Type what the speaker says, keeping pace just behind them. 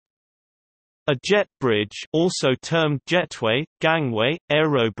A jet bridge, also termed jetway, gangway,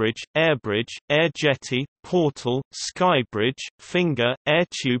 aerobridge, airbridge, air jetty, portal, skybridge, finger,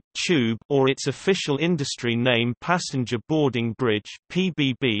 airtube, tube, or its official industry name passenger boarding bridge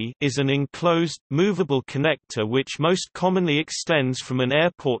 (PBB), is an enclosed, movable connector which most commonly extends from an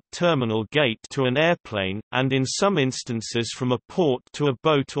airport terminal gate to an airplane, and in some instances from a port to a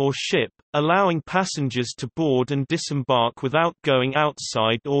boat or ship, allowing passengers to board and disembark without going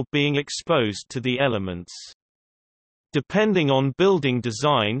outside or being exposed to the elements. Depending on building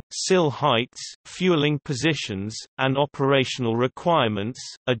design, sill heights, fueling positions, and operational requirements,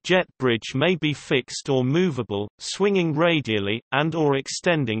 a jet bridge may be fixed or movable, swinging radially, and/or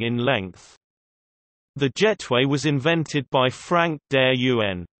extending in length. The jetway was invented by Frank der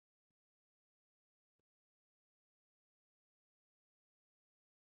Un.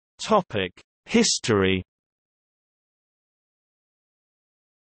 History.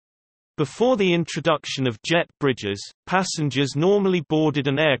 Before the introduction of jet bridges, passengers normally boarded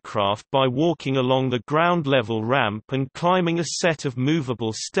an aircraft by walking along the ground-level ramp and climbing a set of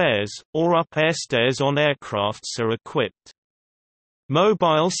movable stairs, or up airstairs on aircraft so equipped.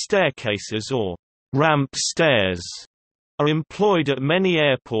 Mobile staircases or ramp stairs are employed at many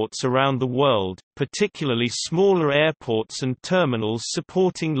airports around the world, particularly smaller airports and terminals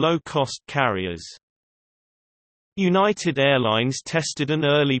supporting low-cost carriers. United Airlines tested an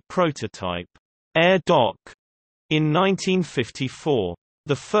early prototype, Air Dock, in 1954.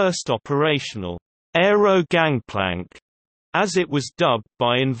 The first operational, Aero Gangplank, as it was dubbed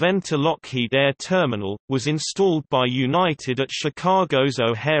by inventor Lockheed Air Terminal, was installed by United at Chicago's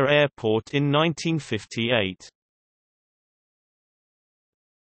O'Hare Airport in 1958.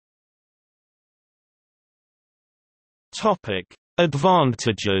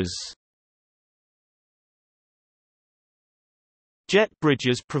 Advantages. Jet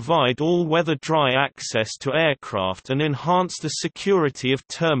bridges provide all-weather dry access to aircraft and enhance the security of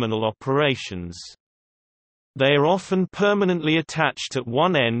terminal operations. They are often permanently attached at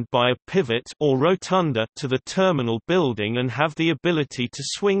one end by a pivot or rotunda to the terminal building and have the ability to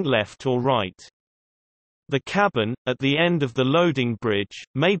swing left or right. The cabin, at the end of the loading bridge,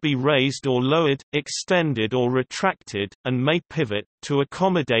 may be raised or lowered, extended or retracted, and may pivot, to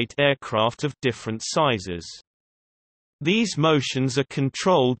accommodate aircraft of different sizes. These motions are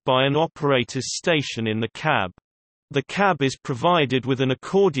controlled by an operator's station in the cab. The cab is provided with an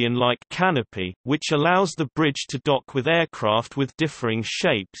accordion-like canopy, which allows the bridge to dock with aircraft with differing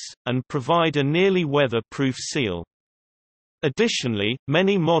shapes, and provide a nearly weather-proof seal. Additionally,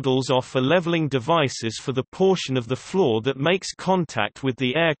 many models offer leveling devices for the portion of the floor that makes contact with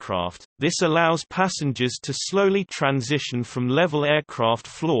the aircraft. This allows passengers to slowly transition from level aircraft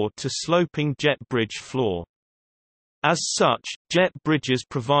floor to sloping jet bridge floor. As such, jet bridges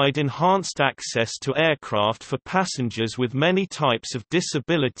provide enhanced access to aircraft for passengers with many types of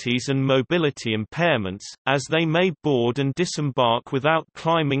disabilities and mobility impairments, as they may board and disembark without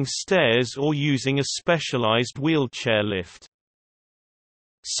climbing stairs or using a specialized wheelchair lift.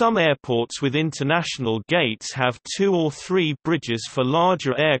 Some airports with international gates have 2 or 3 bridges for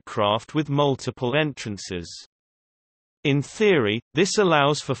larger aircraft with multiple entrances. In theory, this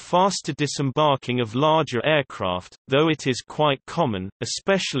allows for faster disembarking of larger aircraft, though it is quite common,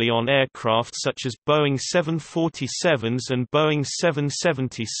 especially on aircraft such as Boeing 747s and Boeing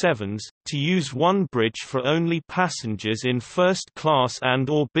 777s, to use one bridge for only passengers in first class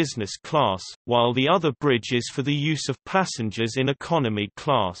and/or business class, while the other bridge is for the use of passengers in economy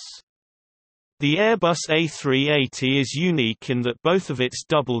class. The Airbus A380 is unique in that both of its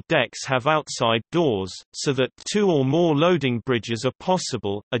double decks have outside doors, so that 2 or more loading bridges are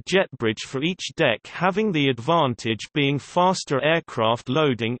possible, a jet bridge for each deck having the advantage being faster aircraft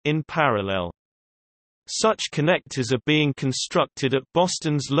loading in parallel. Such connectors are being constructed at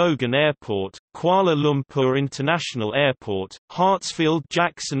Boston's Logan Airport, Kuala Lumpur International Airport,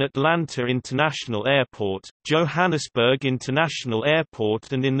 Hartsfield-Jackson Atlanta International Airport, Johannesburg International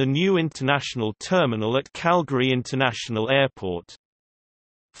Airport and in the new international terminal at Calgary International Airport.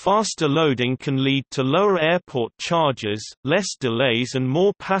 Faster loading can lead to lower airport charges, less delays and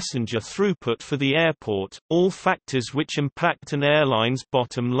more passenger throughput for the airport, all factors which impact an airline's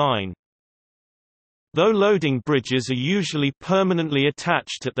bottom line. Though loading bridges are usually permanently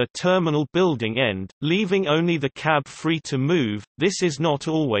attached at the terminal building end, leaving only the cab free to move, this is not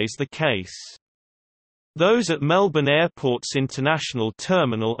always the case. Those at Melbourne Airport's International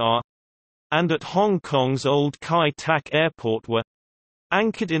Terminal are, and at Hong Kong's Old Kai Tak Airport were,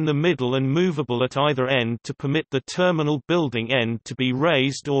 anchored in the middle and movable at either end to permit the terminal building end to be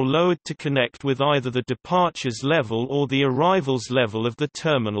raised or lowered to connect with either the departures level or the arrivals level of the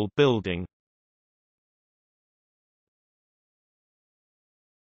terminal building.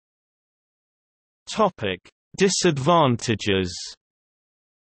 Disadvantages.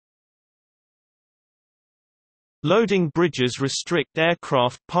 Loading bridges restrict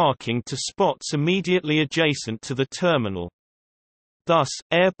aircraft parking to spots immediately adjacent to the terminal. Thus,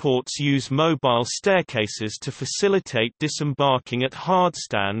 airports use mobile staircases to facilitate disembarking at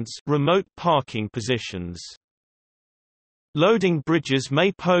hardstands, remote parking positions. Loading bridges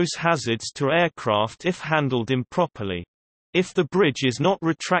may pose hazards to aircraft if handled improperly. If the bridge is not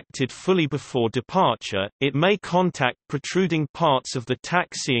retracted fully before departure, it may contact protruding parts of the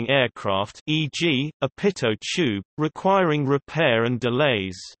taxiing aircraft, e.g., a pitot tube, requiring repair and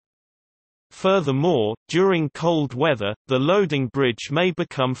delays. Furthermore, during cold weather, the loading bridge may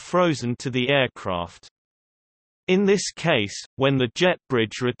become frozen to the aircraft. In this case, when the jet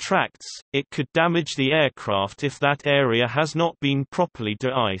bridge retracts, it could damage the aircraft if that area has not been properly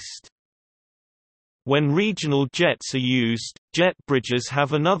de-iced. When regional jets are used, jet bridges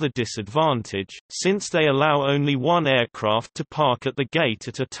have another disadvantage, since they allow only one aircraft to park at the gate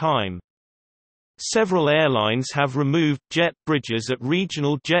at a time. Several airlines have removed jet bridges at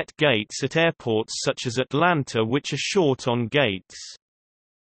regional jet gates at airports such as Atlanta, which are short on gates.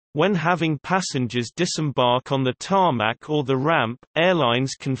 When having passengers disembark on the tarmac or the ramp,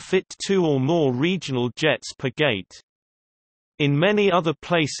 airlines can fit 2 or more regional jets per gate. In many other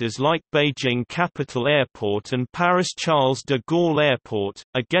places like Beijing Capital Airport and Paris Charles de Gaulle Airport,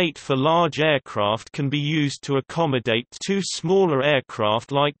 a gate for large aircraft can be used to accommodate 2 smaller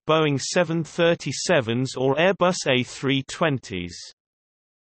aircraft like Boeing 737s or Airbus A320s.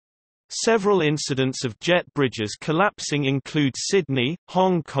 Several incidents of jet bridges collapsing include Sydney,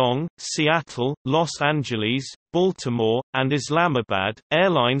 Hong Kong, Seattle, Los Angeles, Baltimore, and Islamabad.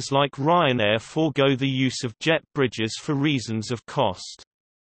 Airlines like Ryanair forego the use of jet bridges for reasons of cost.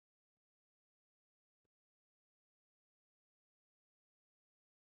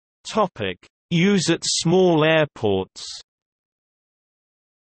 Topic: Use at small airports.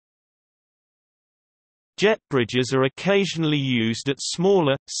 Jet bridges are occasionally used at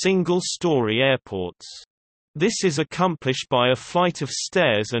smaller, single-story airports. This is accomplished by a flight of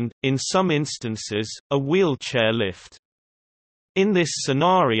stairs and, in some instances, a wheelchair lift. In this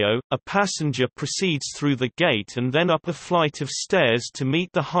scenario, a passenger proceeds through the gate and then up a flight of stairs to meet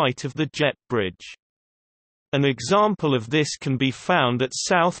the height of the jet bridge. An example of this can be found at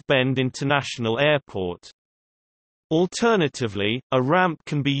South Bend International Airport. Alternatively, a ramp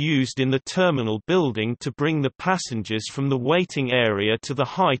can be used in the terminal building to bring the passengers from the waiting area to the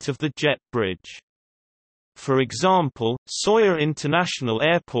height of the jet bridge. For example, Sawyer International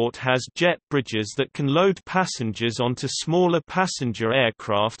Airport has jet bridges that can load passengers onto smaller passenger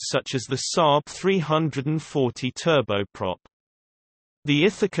aircraft such as the Saab 340 turboprop. The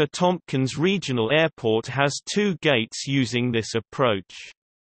Ithaca-Tompkins Regional Airport has 2 gates using this approach.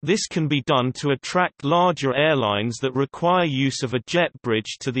 This can be done to attract larger airlines that require use of a jet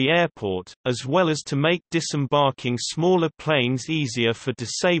bridge to the airport, as well as to make disembarking smaller planes easier for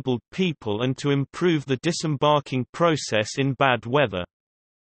disabled people and to improve the disembarking process in bad weather.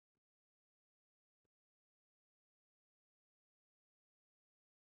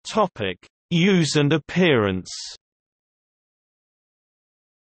 Use and appearance.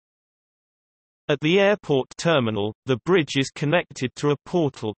 At the airport terminal, the bridge is connected to a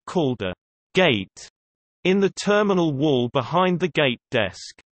portal, called a gate, in the terminal wall behind the gate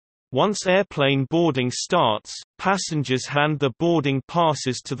desk. Once airplane boarding starts, passengers hand their boarding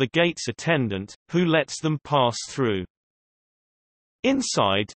passes to the gate's attendant, who lets them pass through.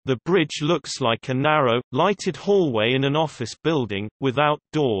 Inside, the bridge looks like a narrow, lighted hallway in an office building, without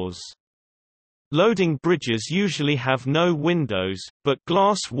doors. Loading bridges usually have no windows, but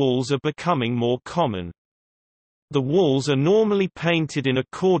glass walls are becoming more common. The walls are normally painted in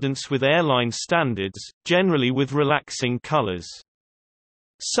accordance with airline standards, generally with relaxing colors.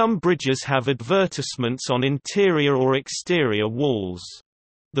 Some bridges have advertisements on interior or exterior walls.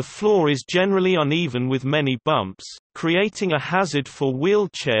 The floor is generally uneven with many bumps, creating a hazard for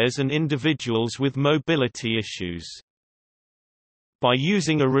wheelchairs and individuals with mobility issues. By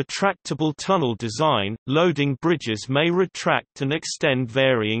using a retractable tunnel design, loading bridges may retract and extend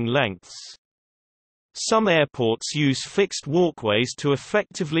varying lengths. Some airports use fixed walkways to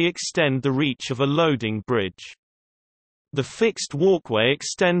effectively extend the reach of a loading bridge. The fixed walkway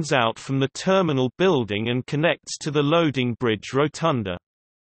extends out from the terminal building and connects to the loading bridge rotunda.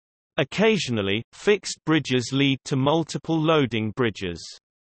 Occasionally, fixed bridges lead to multiple loading bridges.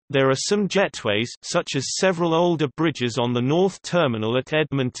 There are some jetways, such as several older bridges on the North Terminal at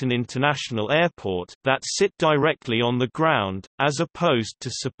Edmonton International Airport, that sit directly on the ground, as opposed to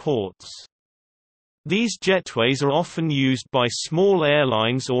supports. These jetways are often used by small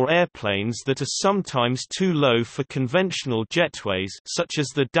airlines or airplanes that are sometimes too low for conventional jetways such as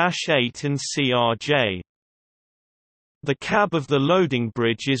the Dash 8 and CRJ. The cab of the loading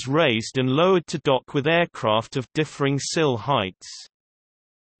bridge is raised and lowered to dock with aircraft of differing sill heights.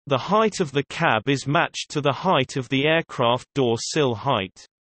 The height of the cab is matched to the height of the aircraft door sill height.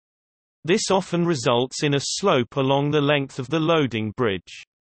 This often results in a slope along the length of the loading bridge.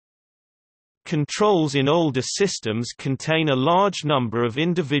 Controls in older systems contain a large number of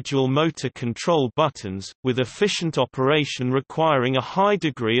individual motor control buttons, with efficient operation requiring a high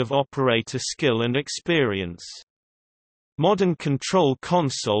degree of operator skill and experience. Modern control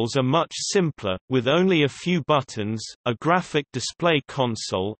consoles are much simpler, with only a few buttons, a graphic display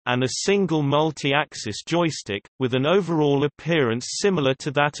console, and a single multi-axis joystick, with an overall appearance similar to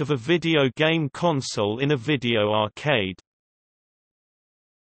that of a video game console in a video arcade.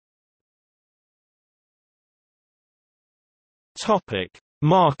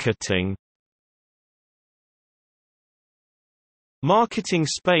 Marketing. Marketing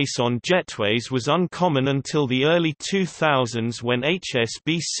space on jetways was uncommon until the early 2000s when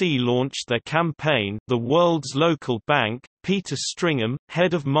HSBC launched their campaign. The World's Local Bank, Peter Stringham,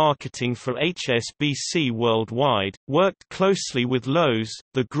 head of marketing for HSBC Worldwide, worked closely with Lowe's,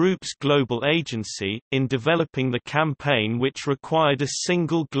 the group's global agency, in developing the campaign, which required a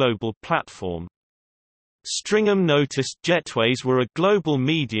single global platform. Stringham noticed jetways were a global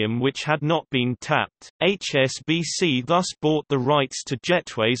medium which had not been tapped. HSBC thus bought the rights to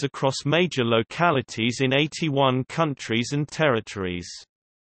jetways across major localities in 81 countries and territories.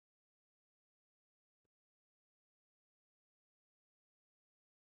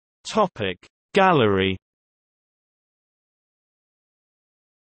 Topic Gallery.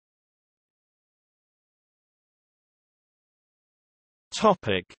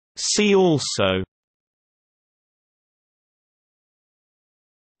 Topic See also: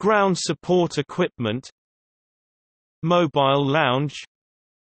 ground support equipment, mobile lounge,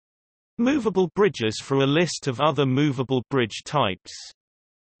 movable bridges. For a list of other movable bridge types.